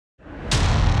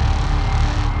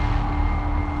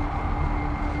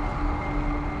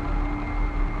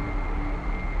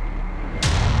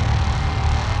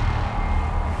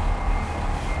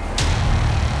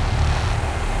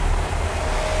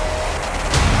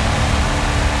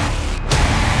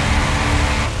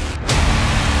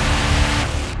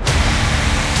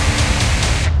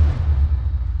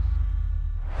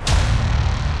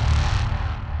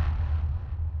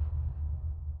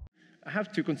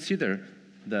have to consider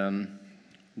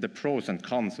the pros and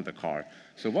cons of the car.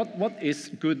 So what is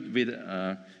good with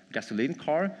a gasoline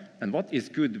car, and what is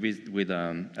good with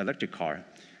electric car?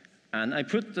 And I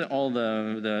put all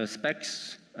the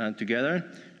specs together,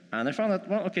 and I found that,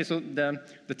 well, okay, so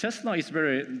the Tesla is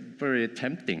very, very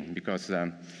tempting because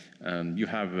you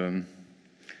have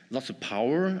lots of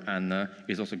power, and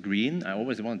it's also green. I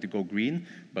always wanted to go green,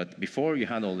 but before you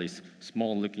had all these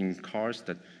small-looking cars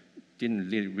that didn't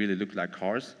really look like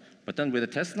cars. But then with a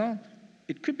Tesla,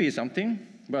 it could be something,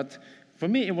 but for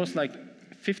me, it was like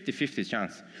 50-50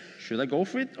 chance. Should I go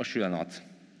for it, or should I not?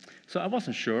 So I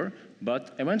wasn't sure,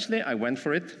 but eventually I went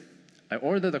for it. I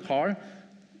ordered a car,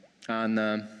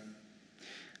 and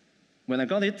when I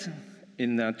got it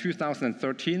in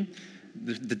 2013,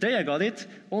 the day I got it,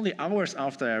 only hours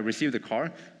after I received the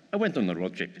car, I went on a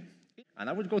road trip. And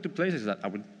I would go to places that I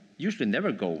would usually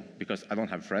never go because I don't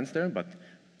have friends there, but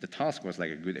the task was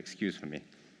like a good excuse for me.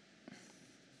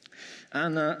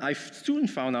 And I soon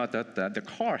found out that the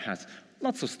car has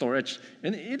lots of storage,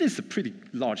 and it is a pretty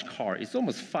large car. It's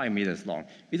almost 5 meters long.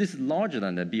 It is larger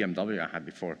than the BMW I had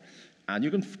before. And you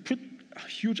can put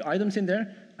huge items in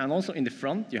there, and also in the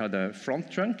front, you have the front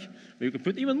trunk, where you can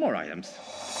put even more items.